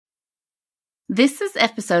This is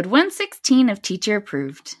episode 116 of Teacher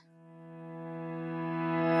Approved.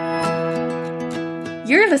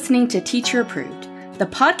 You're listening to Teacher Approved, the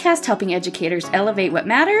podcast helping educators elevate what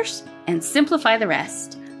matters and simplify the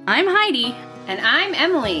rest. I'm Heidi. And I'm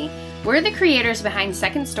Emily. We're the creators behind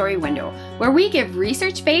Second Story Window, where we give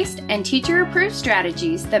research-based and teacher-approved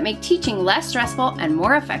strategies that make teaching less stressful and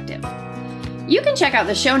more effective. You can check out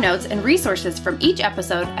the show notes and resources from each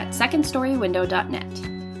episode at secondstorywindow.net.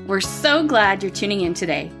 We're so glad you're tuning in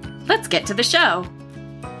today. Let's get to the show.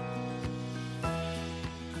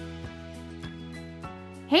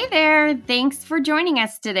 Hey there, thanks for joining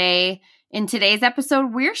us today. In today's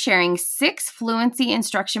episode, we're sharing 6 fluency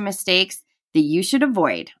instruction mistakes that you should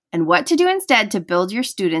avoid and what to do instead to build your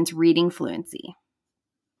students' reading fluency.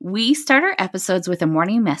 We start our episodes with a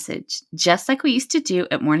morning message, just like we used to do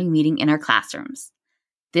at morning meeting in our classrooms.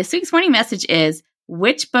 This week's morning message is,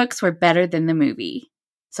 which books were better than the movie?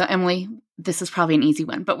 So, Emily, this is probably an easy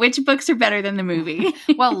one, but which books are better than the movie?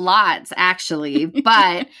 Well, lots, actually.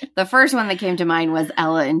 But the first one that came to mind was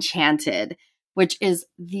Ella Enchanted, which is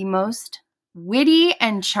the most witty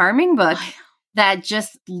and charming book that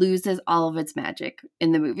just loses all of its magic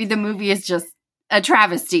in the movie. The movie is just a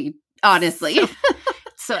travesty, honestly.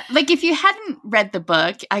 So, like, if you hadn't read the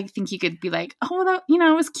book, I think you could be like, oh, well,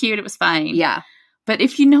 it was cute. It was fine. Yeah. But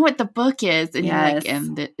if you know what the book is, and Yes. you're like,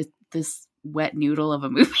 and this wet noodle of a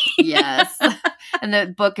movie. Yes. And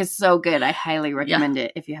the book is so good. I highly recommend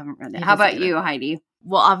it if you haven't read it. How about you, Heidi?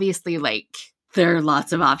 Well, obviously, there are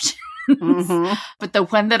lots of options. Mm-hmm. But the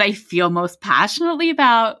one that I feel most passionately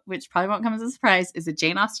about, which probably won't come as a surprise, is a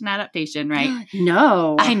Jane Austen adaptation, right?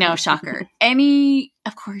 No. I know, shocker. Any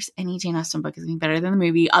Jane Austen book is going to be better than the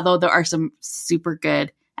movie, although there are some super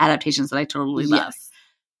good adaptations that I totally love. Yes.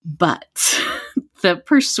 But the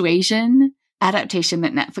Persuasion adaptation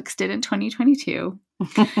that Netflix did in 2022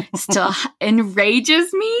 still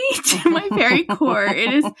enrages me to my very core.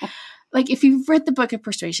 It is like, if you've read the book of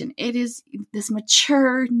Persuasion, it is this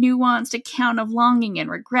mature, nuanced account of longing and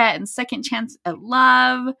regret and second chance at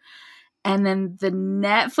love. And then the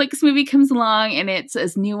Netflix movie comes along and it's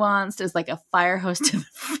as nuanced as like a fire hose to the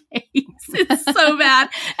face. It's so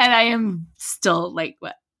bad. And I am still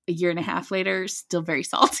a year and a half later, still very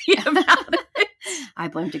salty about it. I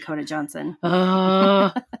blame Dakota Johnson.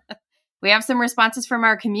 Oh. We have some responses from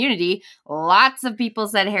our community. Lots of people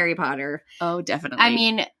said Harry Potter. Oh, definitely. I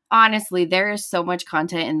mean, honestly, there is so much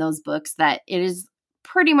content in those books that it is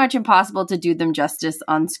pretty much impossible to do them justice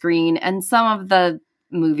on screen. And some of the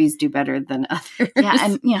movies do better than others. Yeah,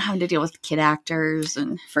 and having to deal with kid actors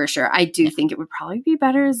and for sure. I do think it would probably be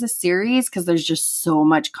better as a series because there's just so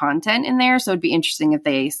much content in there. So it'd be interesting if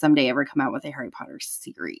they someday ever come out with a Harry Potter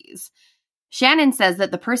series. Shannon says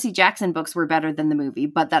that the Percy Jackson books were better than the movie,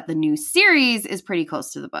 but that the new series is pretty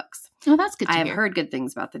close to the books. Oh, that's good to I hear. have heard good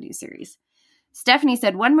things about the new series. Stephanie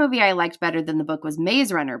said, one movie I liked better than the book was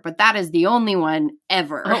Maze Runner, but that is the only one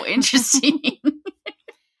ever. Oh, interesting.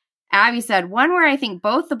 Abby said, one where I think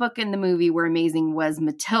both the book and the movie were amazing was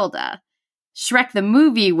Matilda. Shrek the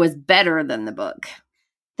movie was better than the book.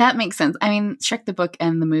 That makes sense. I mean, Shrek the book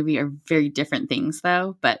and the movie are very different things,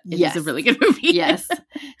 though, but it Yes. is a really good movie. Yes.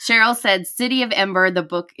 Cheryl said, City of Ember, the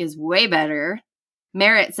book is way better.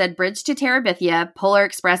 Merritt said, Bridge to Terabithia, Polar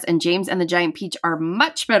Express, and James and the Giant Peach are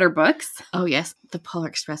much better books. Oh, yes. The Polar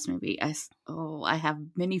Express movie. I have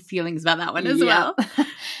many feelings about that one as Yep. well.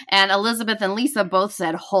 And Elizabeth and Lisa both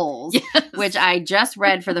said Holes, Yes. which I just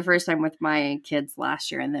read for the first time with my kids last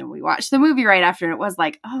year. And then we watched the movie right after, and it was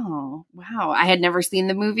like, oh, wow. I had never seen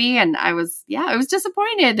the movie, and I was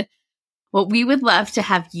disappointed. Well, we would love to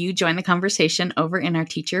have you join the conversation over in our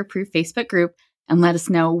Teacher Approved Facebook group and let us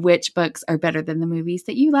know which books are better than the movies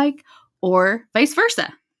that you like, or vice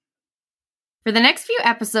versa. For the next few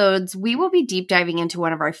episodes, we will be deep diving into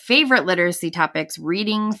one of our favorite literacy topics,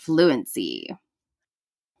 reading fluency.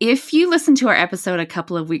 If you listened to our episode a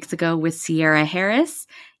couple of weeks ago with Sierra Harris,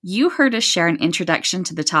 you heard us share an introduction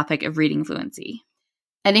to the topic of reading fluency.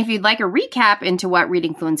 And if you'd like a recap into what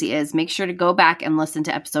reading fluency is, make sure to go back and listen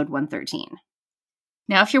to episode 113.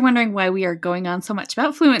 Now, if you're wondering why we are going on so much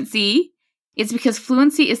about fluency, it's because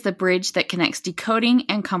fluency is the bridge that connects decoding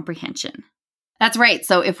and comprehension. That's right.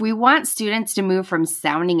 So if we want students to move from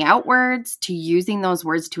sounding out words to using those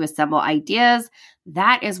words to assemble ideas,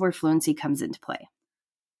 that is where fluency comes into play.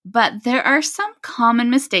 But there are some common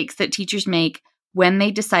mistakes that teachers make when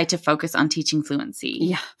they decide to focus on teaching fluency.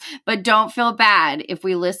 Yeah, but don't feel bad if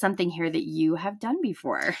we list something here that you have done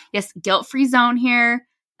before. Yes, guilt-free zone here.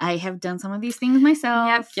 I have done some of these things myself.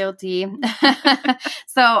 Yep, guilty.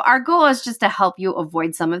 So our goal is just to help you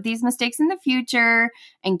avoid some of these mistakes in the future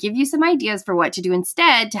and give you some ideas for what to do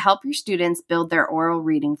instead to help your students build their oral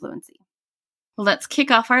reading fluency. Let's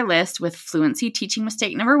kick off our list with fluency teaching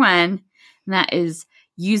mistake number 1, and that is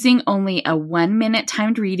using only a 1-minute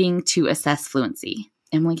timed reading to assess fluency.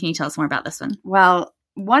 Emily, can you tell us more about this one? Well,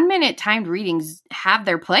 1-minute timed readings have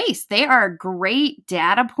their place. They are a great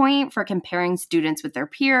data point for comparing students with their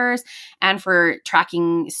peers and for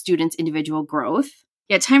tracking students' individual growth.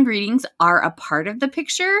 Yeah, timed readings are a part of the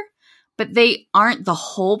picture, but they aren't the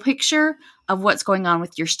whole picture of what's going on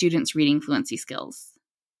with your students' reading fluency skills.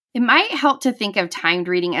 It might help to think of timed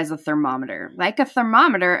reading as a thermometer. Like a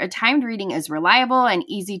thermometer, a timed reading is reliable and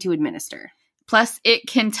easy to administer. Plus, it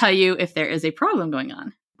can tell you if there is a problem going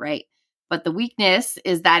on. Right. But the weakness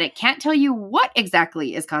is that it can't tell you what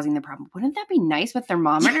exactly is causing the problem. Wouldn't that be nice with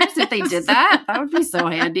thermometers if they did that? That would be so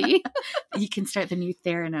handy. You can start the new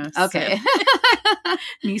Theranos. Okay.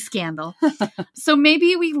 New scandal. So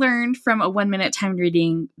maybe we learned from a 1-minute timed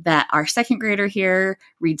reading that our second grader here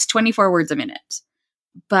reads 24 words a minute.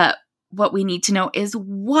 But what we need to know is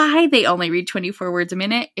why they only read 24 words a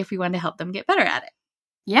minute if we want to help them get better at it.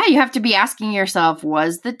 Yeah, you have to be asking yourself,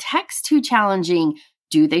 was the text too challenging?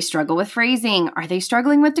 Do they struggle with phrasing? Are they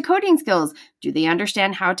struggling with decoding skills? Do they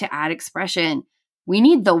understand how to add expression? We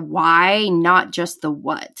need the why, not just the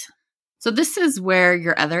what. So this is where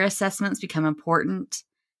your other assessments become important.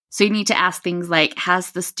 So you need to ask things like,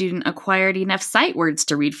 has the student acquired enough sight words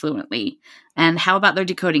to read fluently? And how about their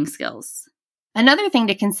decoding skills? Another thing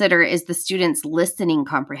to consider is the student's listening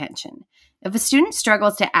comprehension. If a student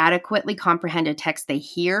struggles to adequately comprehend a text they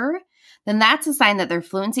hear, then that's a sign that their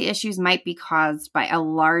fluency issues might be caused by a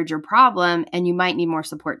larger problem, and you might need more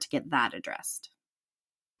support to get that addressed.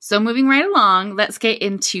 So moving right along, let's get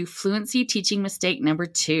into fluency teaching mistake number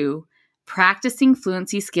 2, practicing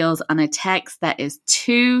fluency skills on a text that is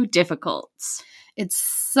too difficult. It's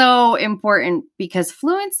so important because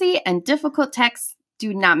fluency and difficult texts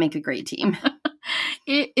do not make a great team.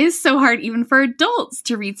 It is so hard even for adults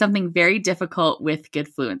to read something very difficult with good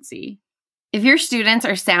fluency. If your students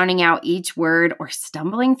are sounding out each word or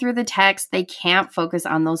stumbling through the text, they can't focus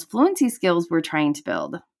on those fluency skills we're trying to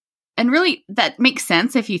build. And really, that makes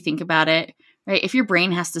sense if you think about it, right? If your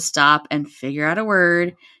brain has to stop and figure out a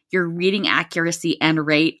word, your reading accuracy and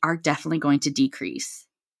rate are definitely going to decrease.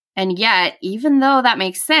 And yet, even though that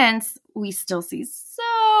makes sense, we still see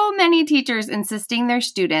so many teachers insisting their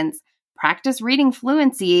students practice reading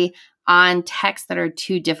fluency on texts that are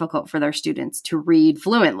too difficult for their students to read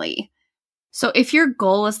fluently. So if your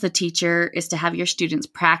goal as the teacher is to have your students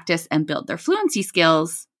practice and build their fluency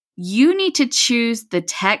skills, you need to choose the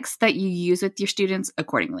text that you use with your students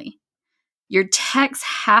accordingly. Your texts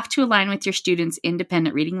have to align with your students'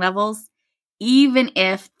 independent reading levels, even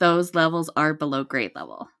if those levels are below grade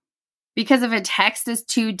level. Because if a text is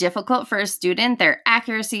too difficult for a student, their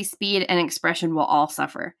accuracy, speed, and expression will all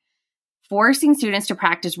suffer. Forcing students to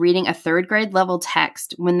practice reading a 3rd grade level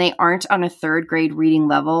text when they aren't on a 3rd grade reading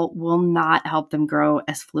level will not help them grow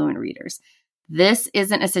as fluent readers. This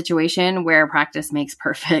isn't a situation where practice makes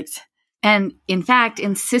perfect. And in fact,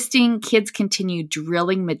 insisting kids continue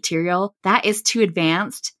drilling material that is too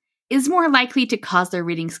advanced is more likely to cause their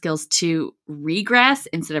reading skills to regress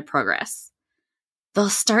instead of progress. They'll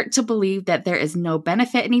start to believe that there is no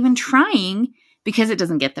benefit in even trying because it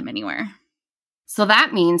doesn't get them anywhere. So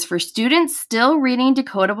that means for students still reading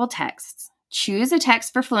decodable texts, choose a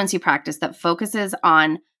text for fluency practice that focuses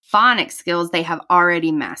on phonics skills they have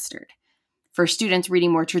already mastered. For students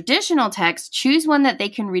reading more traditional texts, choose one that they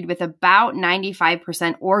can read with about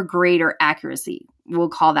 95% or greater accuracy. We'll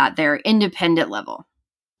call that their independent level.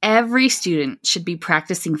 Every student should be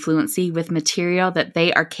practicing fluency with material that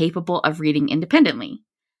they are capable of reading independently.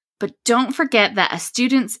 But don't forget that a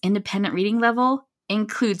student's independent reading level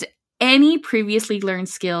includes any previously learned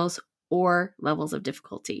skills or levels of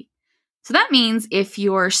difficulty. So that means if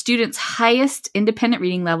your student's highest independent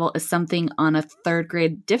reading level is something on a 3rd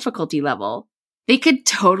grade difficulty level, they could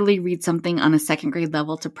totally read something on a 2nd grade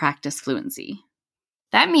level to practice fluency.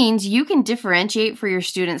 That means you can differentiate for your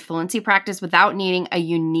students' fluency practice without needing a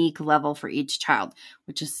unique level for each child,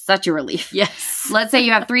 which is such a relief. Yes. Let's say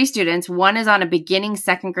you have 3 students. One is on a beginning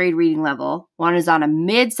 2nd grade reading level, one is on a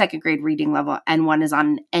mid 2nd grade reading level, and one is on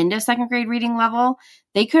an end of 2nd grade reading level.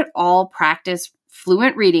 They could all practice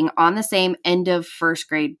fluent reading on the same end of 1st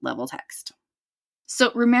grade level text.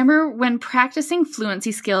 So remember, when practicing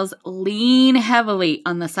fluency skills, lean heavily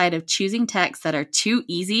on the side of choosing texts that are too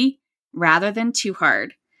easy rather than too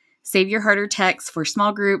hard. Save your harder texts for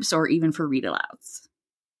small groups or even for read-alouds.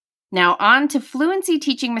 Now on to fluency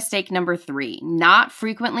teaching mistake number 3, not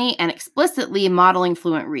frequently and explicitly modeling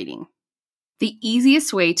fluent reading. The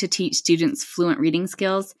easiest way to teach students fluent reading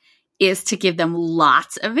skills is to give them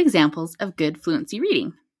lots of examples of good fluency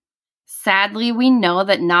reading. Sadly, we know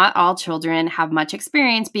that not all children have much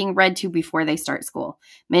experience being read to before they start school.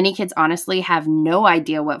 Many kids honestly have no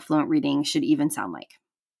idea what fluent reading should even sound like.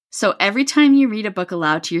 So every time you read a book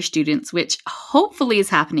aloud to your students, which hopefully is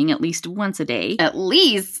happening at least once a day, At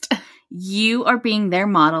least. you are being their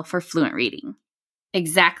model for fluent reading.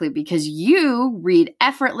 Exactly, because you read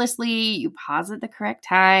effortlessly, you pause at the correct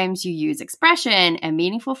times, you use expression and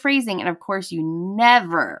meaningful phrasing, and of course, you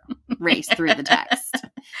never race through the text.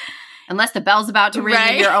 Unless the bell's about to ring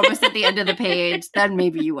and you're almost at the end of the page, then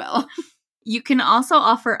maybe you will. You can also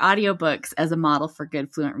offer audiobooks as a model for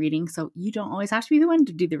good fluent reading, so you don't always have to be the one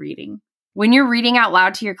to do the reading. When you're reading out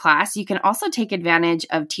loud to your class, you can also take advantage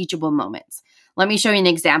of teachable moments. Let me show you an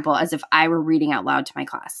example as if I were reading out loud to my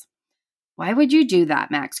class. "Why would you do that?"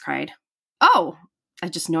 Max cried. "Oh, I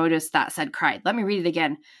just noticed that said cried. Let me read it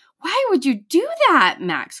again. Why would you do that?"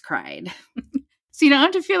 Max cried. So you don't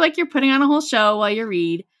have to feel like you're putting on a whole show while you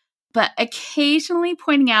read, but occasionally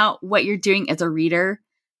pointing out what you're doing as a reader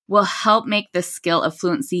will help make the skill of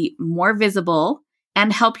fluency more visible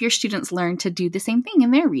and help your students learn to do the same thing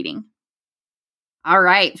in their reading. All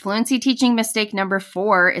right, fluency teaching mistake number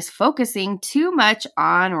 4 is focusing too much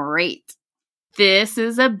on rate. This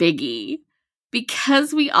is a biggie.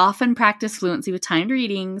 Because we often practice fluency with timed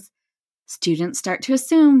readings, students start to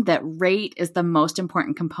assume that rate is the most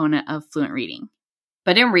important component of fluent reading.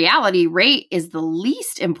 But in reality, rate is the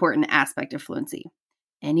least important aspect of fluency.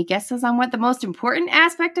 Any guesses on what the most important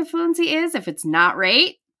aspect of fluency is if it's not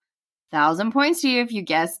rate? 1,000 points to you if you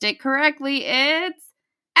guessed it correctly. It's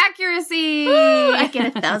accuracy. Woo, I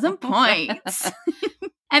get 1,000 points.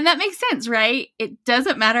 And that makes sense, right? It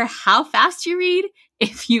doesn't matter how fast you read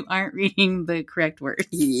if you aren't reading the correct words.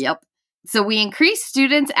 Yep. So we increase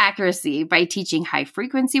students' accuracy by teaching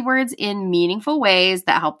high-frequency words in meaningful ways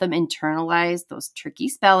that help them internalize those tricky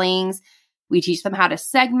spellings. We teach them how to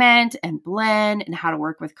segment and blend and how to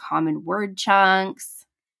work with common word chunks.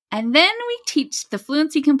 And then we teach the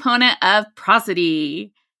fluency component of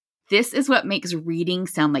prosody. This is what makes reading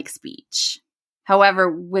sound like speech.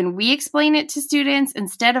 However, when we explain it to students,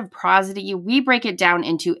 instead of prosody, we break it down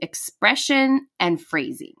into expression and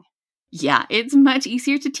phrasing. Yeah, it's much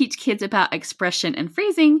easier to teach kids about expression and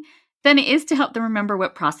phrasing than it is to help them remember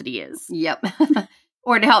what prosody is. Yep.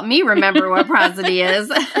 Or to help me remember what prosody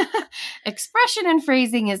is. Expression and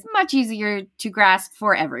phrasing is much easier to grasp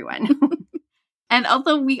for everyone. And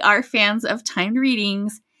although we are fans of timed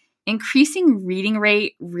readings, increasing reading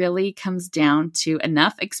rate really comes down to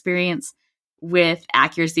enough experience with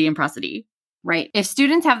accuracy and prosody. Right. If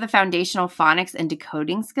students have the foundational phonics and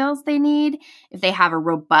decoding skills they need, if they have a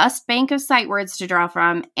robust bank of sight words to draw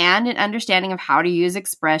from, and an understanding of how to use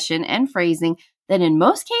expression and phrasing, then in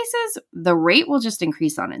most cases, the rate will just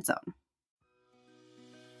increase on its own.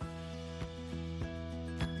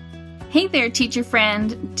 Hey there, teacher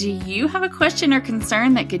friend. Do you have a question or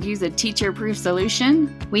concern that could use a teacher-proof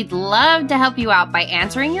solution? We'd love to help you out by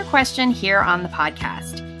answering your question here on the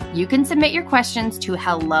podcast. You can submit your questions to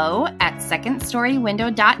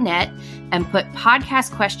hello@secondstorywindow.net and put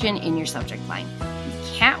podcast question in your subject line.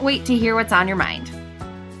 We can't wait to hear what's on your mind.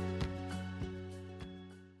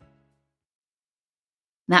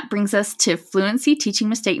 That brings us to fluency teaching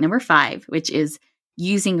mistake number 5, which is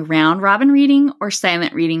using round-robin reading or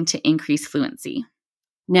silent reading to increase fluency.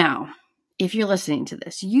 Now, if you're listening to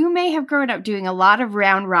this, you may have grown up doing a lot of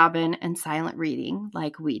round-robin and silent reading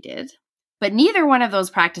like we did. But neither one of those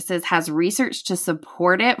practices has research to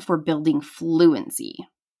support it for building fluency.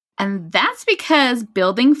 And that's because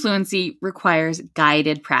building fluency requires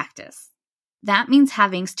guided practice. That means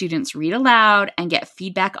having students read aloud and get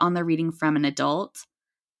feedback on their reading from an adult.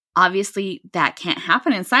 Obviously, that can't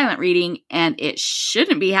happen in silent reading, and it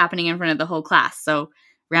shouldn't be happening in front of the whole class. So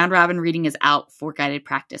round-robin reading is out for guided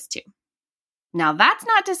practice too. Now, that's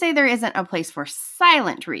not to say there isn't a place for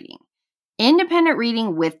silent reading. Independent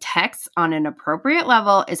reading with text on an appropriate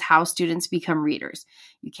level is how students become readers.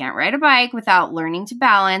 You can't ride a bike without learning to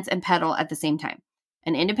balance and pedal at the same time.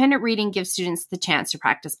 And independent reading gives students the chance to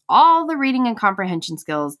practice all the reading and comprehension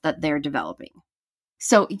skills that they're developing.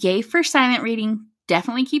 So yay for silent reading.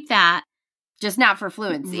 Definitely keep that. Just not for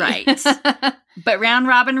fluency. Right. But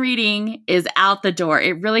round-robin reading is out the door.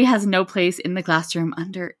 It really has no place in the classroom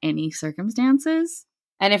under any circumstances.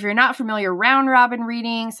 And if you're not familiar, round-robin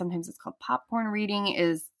reading, sometimes it's called popcorn reading,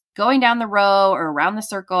 is going down the row or around the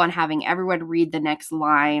circle and having everyone read the next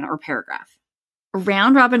line or paragraph.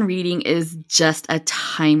 Round robin reading is just a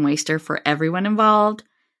time waster for everyone involved.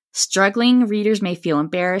 Struggling readers may feel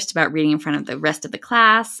embarrassed about reading in front of the rest of the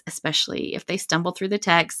class, especially if they stumble through the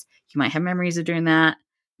text. You might have memories of doing that.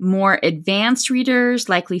 More advanced readers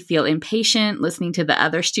likely feel impatient listening to the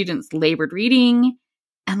other students' labored reading.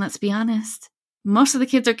 And let's be honest, most of the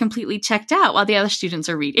kids are completely checked out while the other students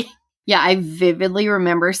are reading. Yeah, I vividly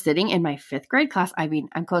remember sitting in my 5th grade class. I mean,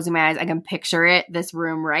 I'm closing my eyes. I can picture it, this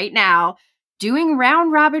room right now, doing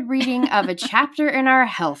round robin reading of a chapter in our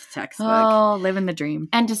health textbook. Oh, living the dream.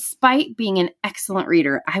 And despite being an excellent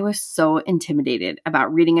reader, I was so intimidated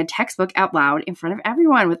about reading a textbook out loud in front of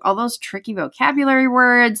everyone with all those tricky vocabulary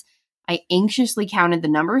words. I anxiously counted the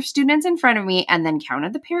number of students in front of me and then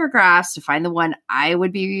counted the paragraphs to find the one I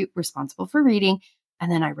would be responsible for reading.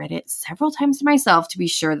 And then I read it several times to myself to be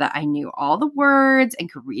sure that I knew all the words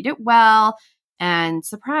and could read it well. And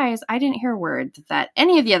surprise, I didn't hear a word that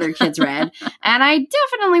any of the other kids read. And I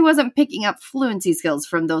definitely wasn't picking up fluency skills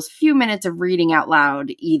from those few minutes of reading out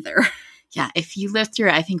loud either. Yeah, if you lived through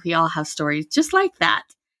it, I think we all have stories just like that.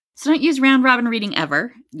 So don't use round robin reading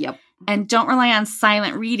ever. Yep. And don't rely on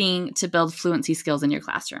silent reading to build fluency skills in your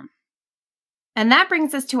classroom. And that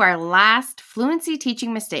brings us to our last fluency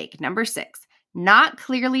teaching mistake, number 6, not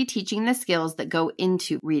clearly teaching the skills that go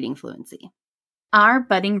into reading fluency. Our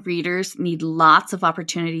budding readers need lots of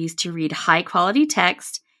opportunities to read high-quality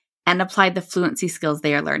text and apply the fluency skills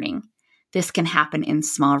they are learning. This can happen in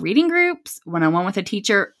small reading groups, one-on-one with a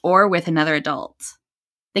teacher, or with another adult.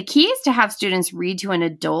 The key is to have students read to an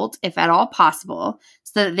adult, if at all possible,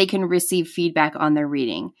 so that they can receive feedback on their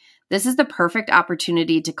reading. This is the perfect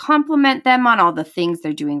opportunity to compliment them on all the things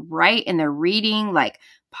they're doing right in their reading, like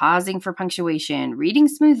pausing for punctuation, reading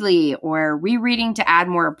smoothly, or rereading to add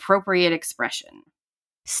more appropriate expression.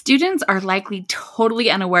 Students are likely totally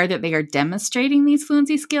unaware that they are demonstrating these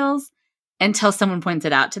fluency skills until someone points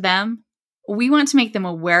it out to them. We want to make them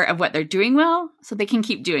aware of what they're doing well so they can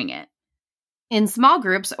keep doing it. In small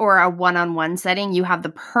groups or a one-on-one setting, you have the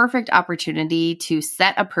perfect opportunity to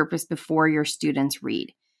set a purpose before your students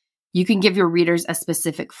read. You can give your readers a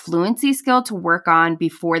specific fluency skill to work on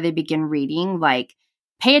before they begin reading, like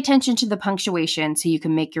pay attention to the punctuation so you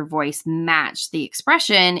can make your voice match the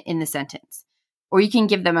expression in the sentence. Or you can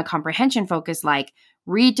give them a comprehension focus like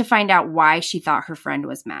read to find out why she thought her friend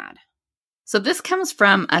was mad. So this comes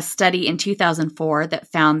from a study in 2004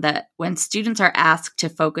 that found that when students are asked to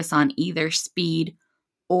focus on either speed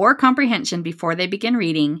or comprehension before they begin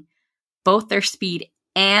reading, both their speed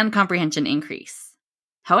and comprehension increase.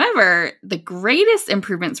 However, the greatest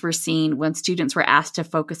improvements were seen when students were asked to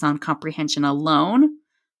focus on comprehension alone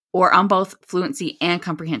or on both fluency and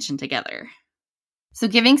comprehension together. So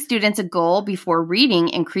giving students a goal before reading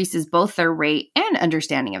increases both their rate and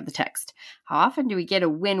understanding of the text. How often do we get a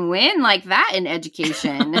win-win like that in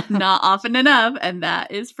education? Not often enough, and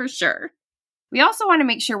that is for sure. We also want to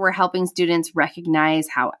make sure we're helping students recognize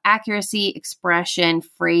how accuracy, expression,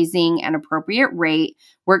 phrasing, and appropriate rate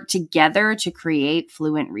work together to create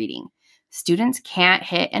fluent reading. Students can't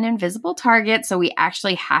hit an invisible target, so we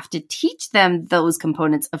actually have to teach them those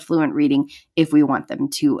components of fluent reading if we want them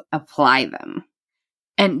to apply them.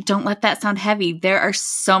 And don't let that sound heavy. There are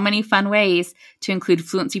so many fun ways to include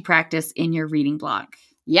fluency practice in your reading block.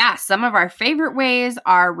 Yeah, some of our favorite ways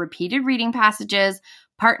are repeated reading passages,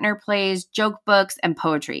 partner plays, joke books, and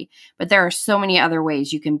poetry. But there are so many other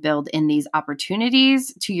ways you can build in these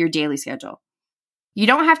opportunities to your daily schedule. You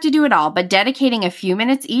don't have to do it all, but dedicating a few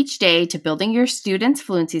minutes each day to building your students'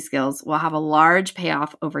 fluency skills will have a large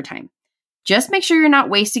payoff over time. Just make sure you're not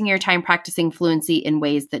wasting your time practicing fluency in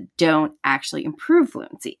ways that don't actually improve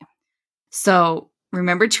fluency. So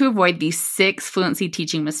remember to avoid these 6 fluency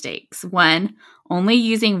teaching mistakes. 1, only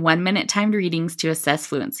using 1-minute timed readings to assess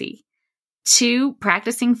fluency. 2,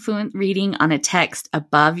 practicing fluent reading on a text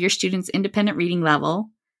above your student's independent reading level.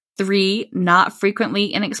 3, not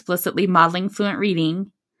frequently and explicitly modeling fluent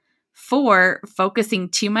reading. 4, focusing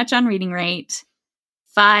too much on reading rate.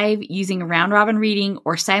 5, using round robin reading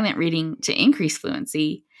or silent reading to increase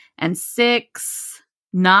fluency. And 6,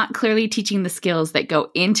 not clearly teaching the skills that go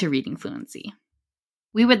into reading fluency.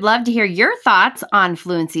 We would love to hear your thoughts on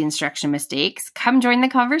fluency instruction mistakes. Come join the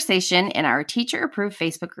conversation in our Teacher Approved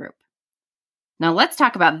Facebook group. Now let's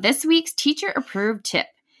talk about this week's Teacher Approved tip.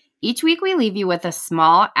 Each week we leave you with a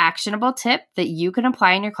small, actionable tip that you can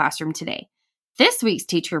apply in your classroom today. This week's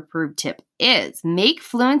Teacher Approved tip is make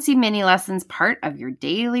fluency mini lessons part of your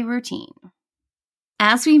daily routine.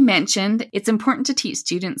 As we mentioned, it's important to teach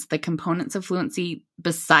students the components of fluency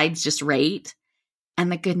besides just rate.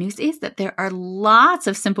 And the good news is that there are lots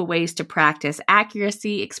of simple ways to practice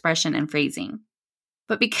accuracy, expression, and phrasing.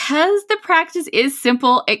 But because the practice is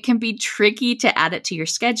simple, it can be tricky to add it to your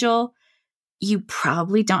schedule. You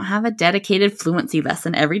probably don't have a dedicated fluency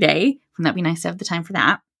lesson every day. Wouldn't that be nice to have the time for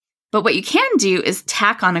that? But what you can do is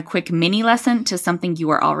tack on a quick mini lesson to something you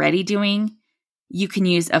are already doing. You can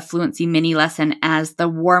use a fluency mini lesson as the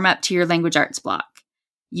warm-up to your language arts block.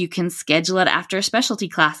 You can schedule it after specialty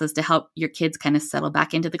classes to help your kids kind of settle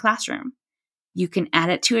back into the classroom. You can add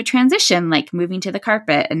it to a transition like moving to the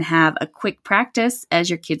carpet and have a quick practice as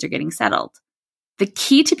your kids are getting settled. The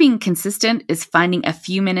key to being consistent is finding a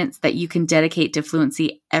few minutes that you can dedicate to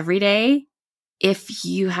fluency every day. If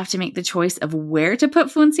you have to make the choice of where to put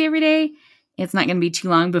fluency every day, it's not going to be too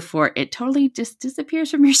long before it totally just disappears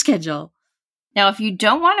from your schedule. Now, if you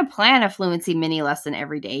don't want to plan a fluency mini lesson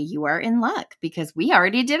every day, you are in luck because we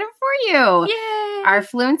already did it for you. Yay! Our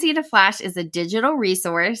Fluency to Flash is a digital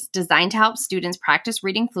resource designed to help students practice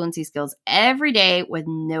reading fluency skills every day with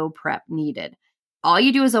no prep needed. All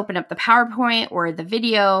you do is open up the PowerPoint or the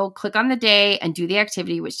video, click on the day, and do the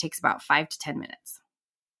activity, which takes about 5 to 10 minutes.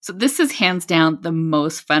 So this is hands down the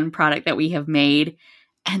most fun product that we have made.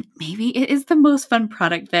 And maybe it is the most fun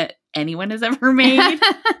product that anyone has ever made.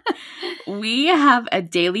 We have a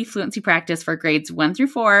daily fluency practice for grades 1 through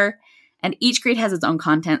 4, and each grade has its own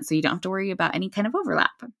content, so you don't have to worry about any kind of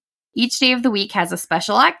overlap. Each day of the week has a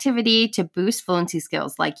special activity to boost fluency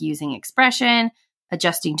skills, like using expression,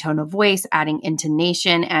 adjusting tone of voice, adding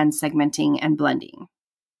intonation, and segmenting and blending.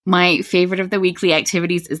 My favorite of the weekly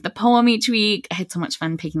activities is the poem each week. I had so much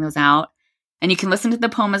fun picking those out. And you can listen to the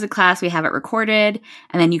poem as a class. We have it recorded.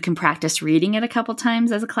 And then you can practice reading it a couple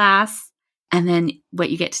times as a class. And then what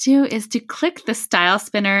you get to do is to click the style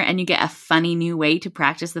spinner and you get a funny new way to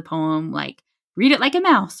practice the poem, like read it like a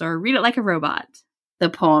mouse or read it like a robot. The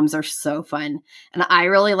poems are so fun. And I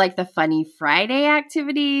really like the Funny Friday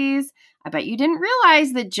activities. I bet you didn't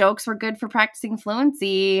realize that jokes were good for practicing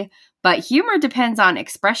fluency, but humor depends on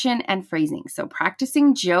expression and phrasing. So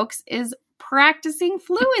practicing jokes is practicing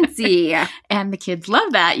fluency. And the kids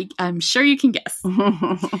love that. I'm sure you can guess.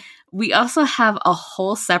 We also have a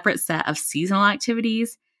whole separate set of seasonal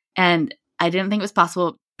activities. And I didn't think it was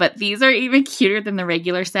possible, but these are even cuter than the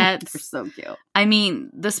regular sets. They're so cute. I mean,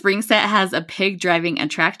 the spring set has a pig driving a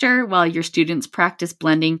tractor while your students practice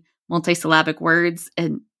blending multisyllabic words.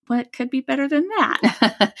 And what could be better than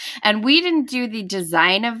that? And we didn't do the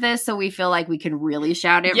design of this, so we feel like we can really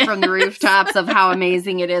shout it from the rooftops of how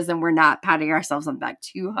amazing it is, and we're not patting ourselves on the back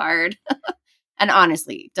too hard. And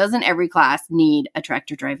honestly, doesn't every class need a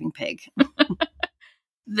tractor driving pig?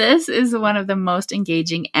 This is one of the most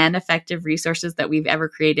engaging and effective resources that we've ever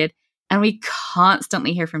created, and we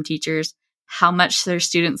constantly hear from teachers how much their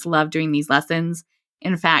students love doing these lessons.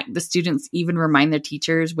 In fact, the students even remind their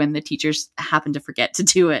teachers when the teachers happen to forget to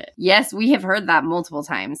do it. Yes, we have heard that multiple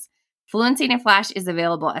times. Fluency in Flash is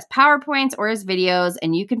available as PowerPoints or as videos,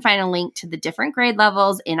 and you can find a link to the different grade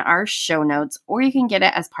levels in our show notes, or you can get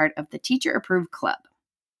it as part of the Teacher Approved Club.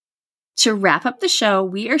 To wrap up the show,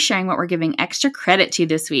 we are sharing what we're giving extra credit to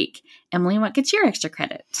this week. Emily, what gets your extra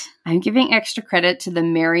credit? I'm giving extra credit to the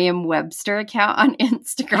Merriam-Webster account on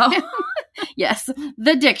Instagram. Oh. Yes,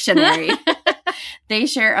 the dictionary. They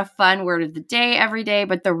share a fun word of the day every day,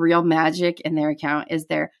 but the real magic in their account is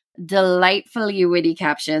their delightfully witty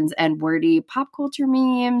captions and wordy pop culture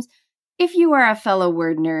memes. If you are a fellow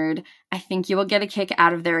word nerd, I think you will get a kick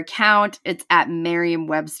out of their account. It's at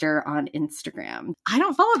Merriam-Webster on Instagram. I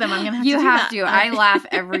don't follow them. I'm going to have to You do have that. to. I laugh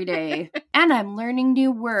every day. And I'm learning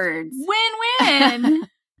new words. Win-win.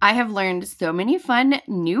 I have learned so many fun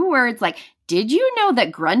new words. Like, did you know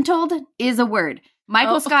that gruntled is a word?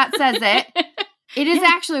 Michael Scott says it. It is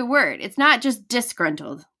actually a word. It's not just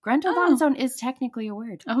disgruntled. Gruntled on its own is technically a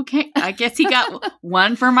word. Okay. I guess he got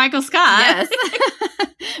one for Michael Scott. Yes.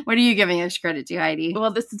 What are you giving extra credit to, Heidi?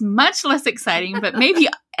 Well, this is much less exciting, but maybe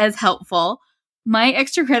as helpful. My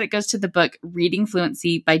extra credit goes to the book Reading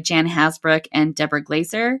Fluency by Jan Hasbrook and Deborah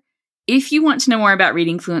Glaser. If you want to know more about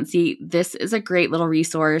reading fluency, this is a great little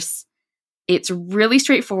resource. It's really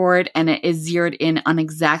straightforward and it is zeroed in on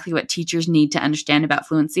exactly what teachers need to understand about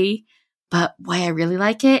fluency. But why I really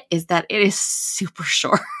like it is that it is super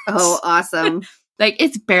short. Oh, awesome. Like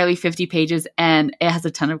it's barely 50 pages and it has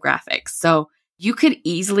a ton of graphics. So you could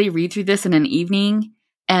easily read through this in an evening.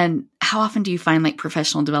 And how often do you find like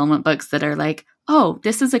professional development books that are like, oh,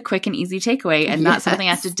 this is a quick and easy takeaway and not something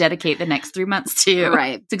I have to dedicate the next 3 months to.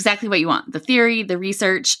 Right. It's exactly what you want. The theory, the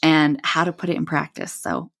research, and how to put it in practice.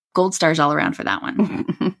 So gold stars all around for that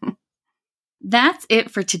one. That's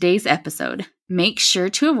it for today's episode. Make sure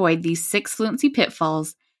to avoid these 6 fluency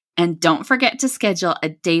pitfalls and don't forget to schedule a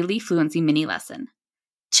daily fluency mini lesson.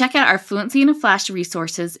 Check out our Fluency in a Flash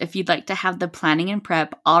resources if you'd like to have the planning and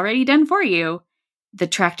prep already done for you. The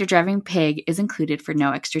tractor driving pig is included for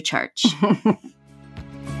no extra charge.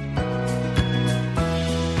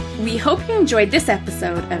 We hope you enjoyed this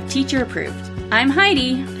episode of Teacher Approved. I'm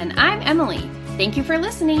Heidi. And I'm Emily. Thank you for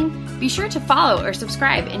listening. Be sure to follow or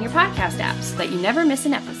subscribe in your podcast app so that you never miss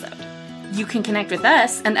an episode. You can connect with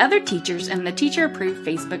us and other teachers in the Teacher Approved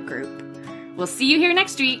Facebook group. We'll see you here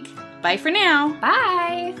next week. Bye for now.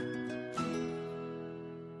 Bye.